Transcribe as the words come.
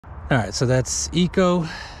All right, so that's eco,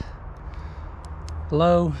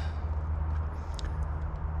 low,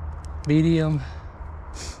 medium,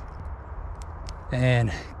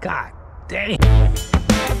 and god dang.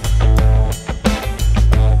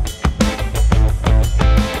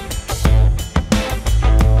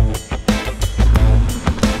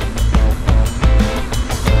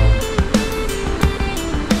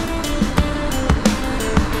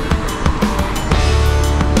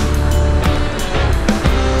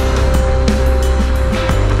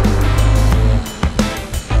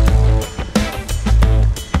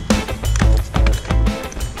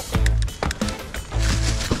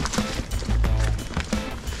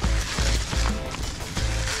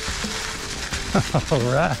 All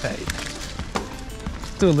right,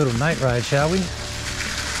 let's do a little night ride, shall we?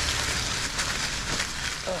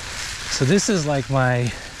 So this is like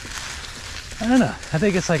my, I don't know, I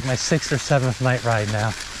think it's like my 6th or 7th night ride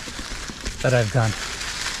now that I've done.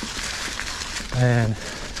 And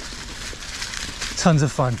tons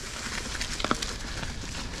of fun.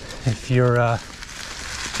 If you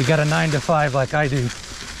got a 9 to 5 like I do,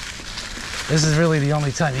 this is really the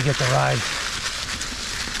only time you get to ride.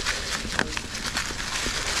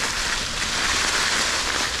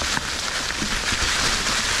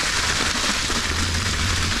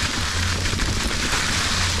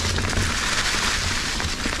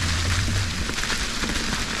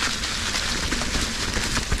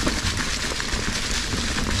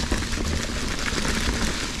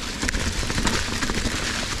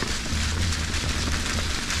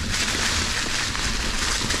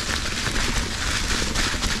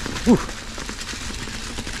 Whew.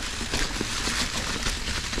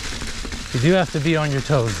 You do have to be on your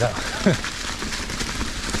toes though.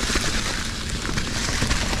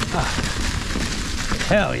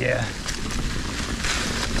 Hell yeah.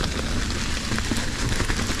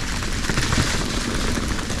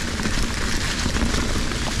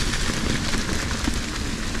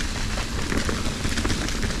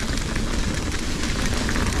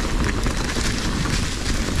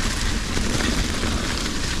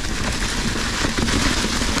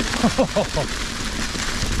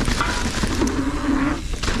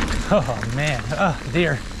 Oh man, oh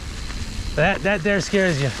dear. That there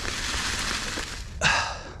scares you.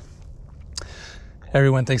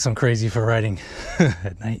 Everyone thinks I'm crazy for riding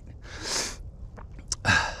at night.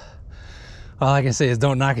 All I can say is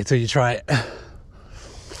don't knock it till you try it.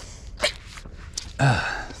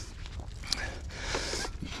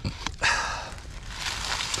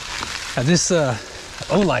 This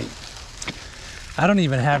Olight, I don't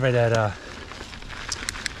even have it at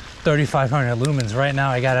 3,500 lumens. Right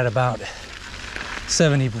now I got it about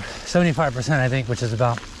 75%, I think, which is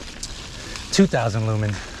about 2,000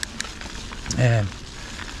 lumens. And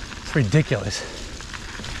it's ridiculous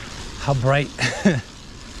how bright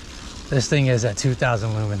this thing is at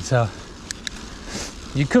 2,000 lumens. So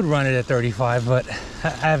you could run it at 35, but I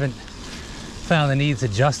haven't found the need to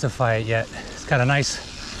justify it yet. It's got a nice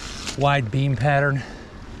wide beam pattern.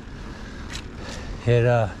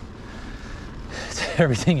 It's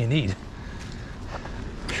everything you need.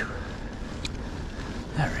 Whew.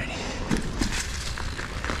 Alrighty.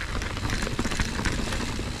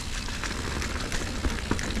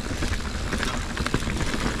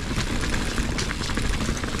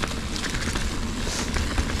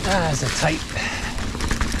 It's a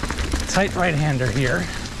tight right-hander here.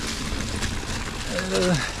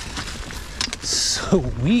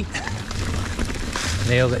 Sweet.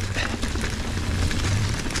 Nailed it.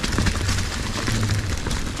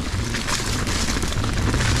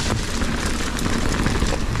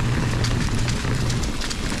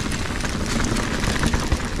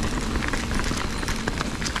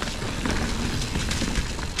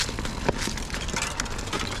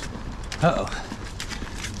 Uh-oh.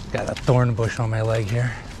 Got a thorn bush on my leg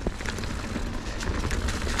here.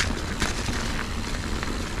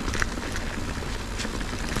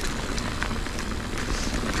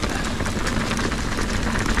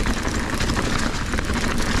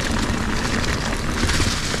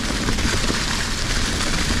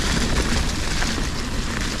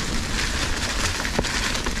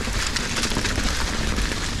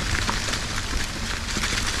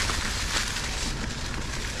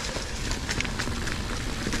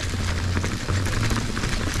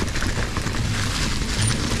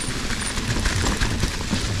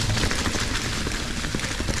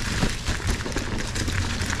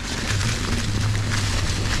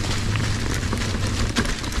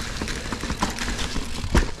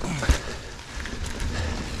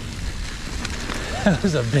 That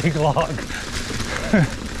was a big log.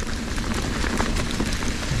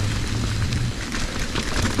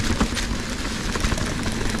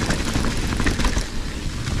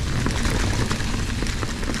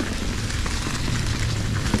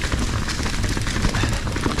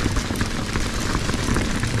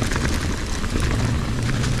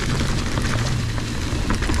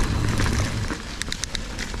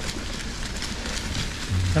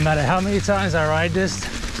 No matter how many times I ride this,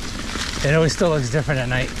 it always still looks different at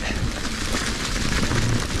night.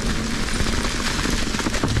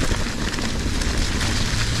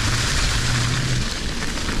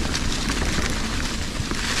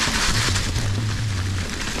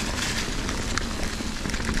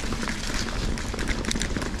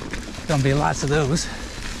 Gonna be lots of those.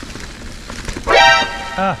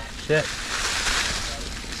 Ah, shit.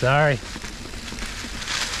 Sorry.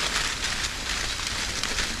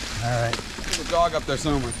 All right. There's a dog up there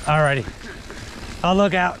somewhere. Alrighty. I'll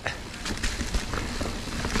look out.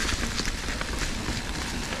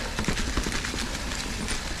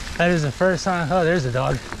 That is the first time. Oh, there's a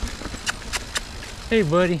dog. Hey,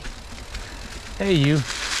 buddy. Hey, you.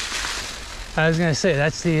 I was gonna say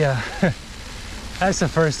that's the that's the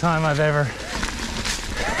first time I've ever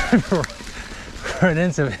run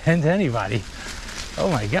into anybody. Oh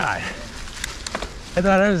my god! I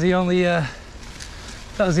thought I was the only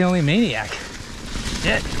maniac.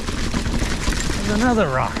 Shit! There's another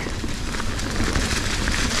rock.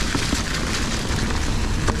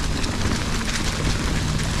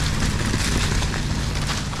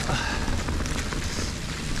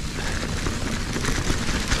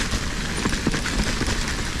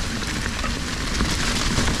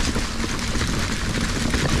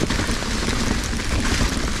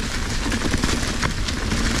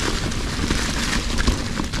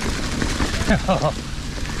 Oh.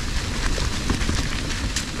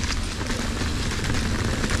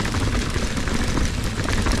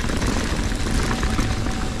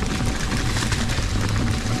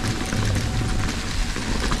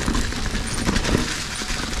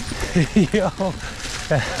 Yo,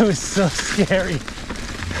 that was so scary.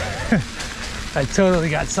 I totally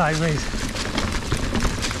got sideways.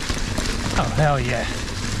 Oh, hell yeah.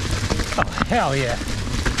 Oh, hell yeah.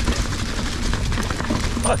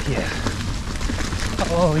 Fuck yeah.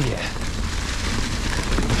 Oh yeah.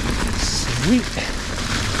 Sweet.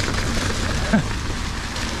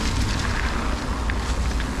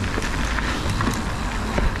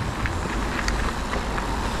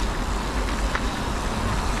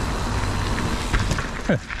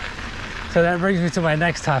 So that brings me to my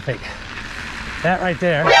next topic. That right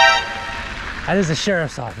there, that is a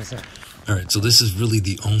sheriff's officer. All right, so this is really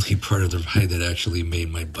the only part of the ride that actually made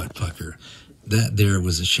my butt pucker. That there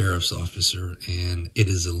was a sheriff's officer, and it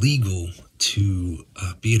is illegal to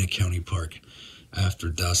be in a county park after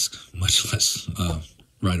dusk, much less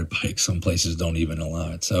ride a bike. Some places don't even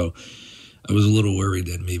allow it. So I was a little worried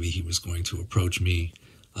that maybe he was going to approach me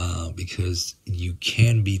because you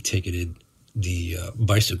can be ticketed. The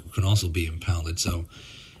bicycle can also be impounded. So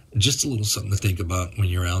just a little something to think about when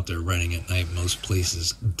you're out there riding at night. Most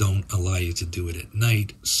places don't allow you to do it at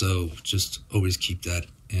night. So just always keep that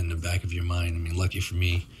in the back of your mind. I mean, lucky for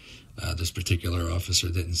me, this particular officer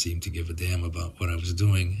didn't seem to give a damn about what I was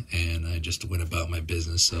doing, and I just went about my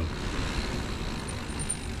business. So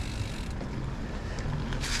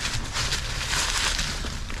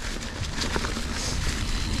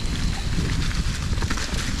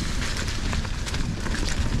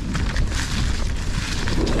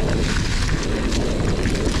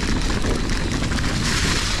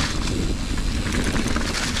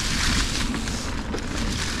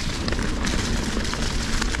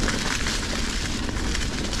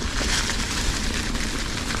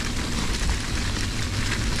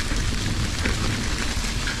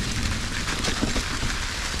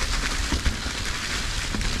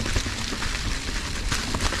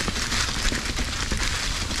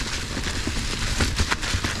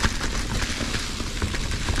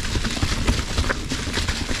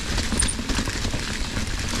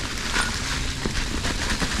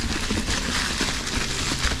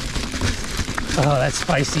oh, that's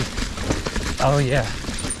spicy. Oh yeah.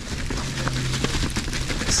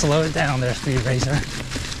 Slow it down there, Speed Racer.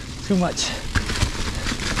 Too much.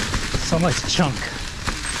 So much chunk.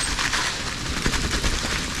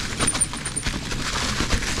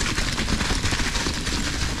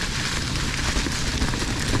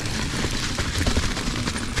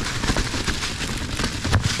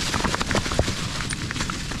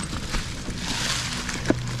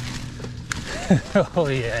 Oh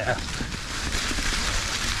yeah.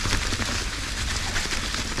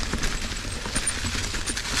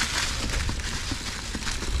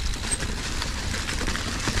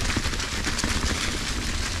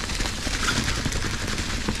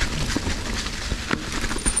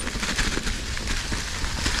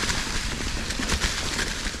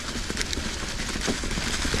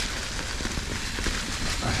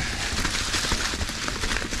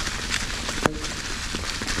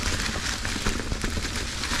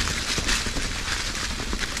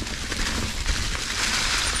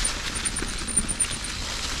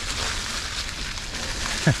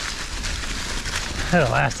 The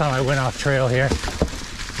last time I went off trail here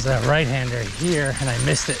was that right-hander here, and I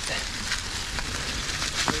missed it.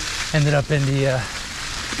 Ended up in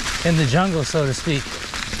the jungle, so to speak.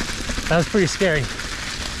 That was pretty scary.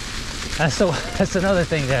 That's another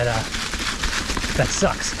thing that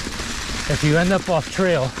sucks. If you end up off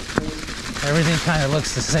trail, everything kind of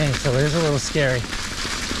looks the same, so it is a little scary.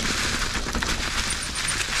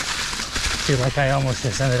 Feel like I almost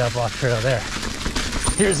just ended up off trail there.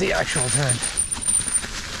 Here's the actual turn.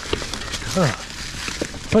 Oh,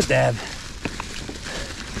 foot dab.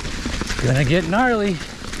 Gonna get gnarly.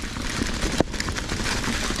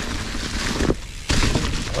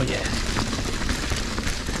 Oh yeah.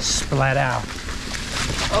 Splat out.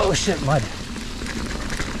 Oh shit, mud.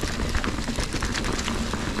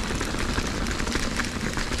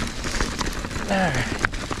 There.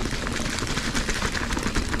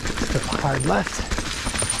 Still hard left.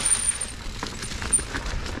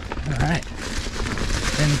 All right.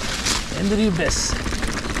 Into the abyss.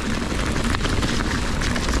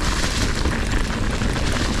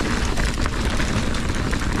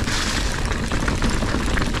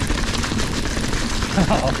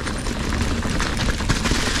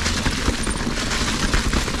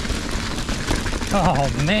 Oh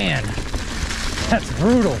man, that's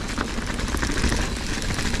brutal.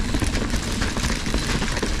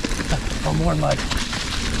 Oh, more mud.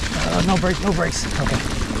 No brakes. Okay.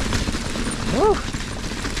 Woo.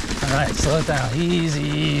 All right, slow it down.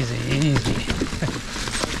 Easy.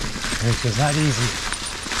 Which is not easy.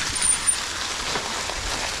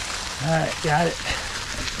 All right, got it.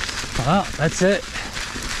 Well, that's it.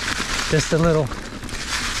 Just a little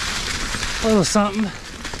something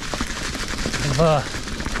of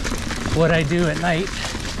what I do at night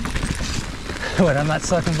when I'm not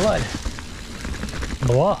sucking blood.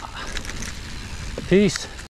 Blah. Peace.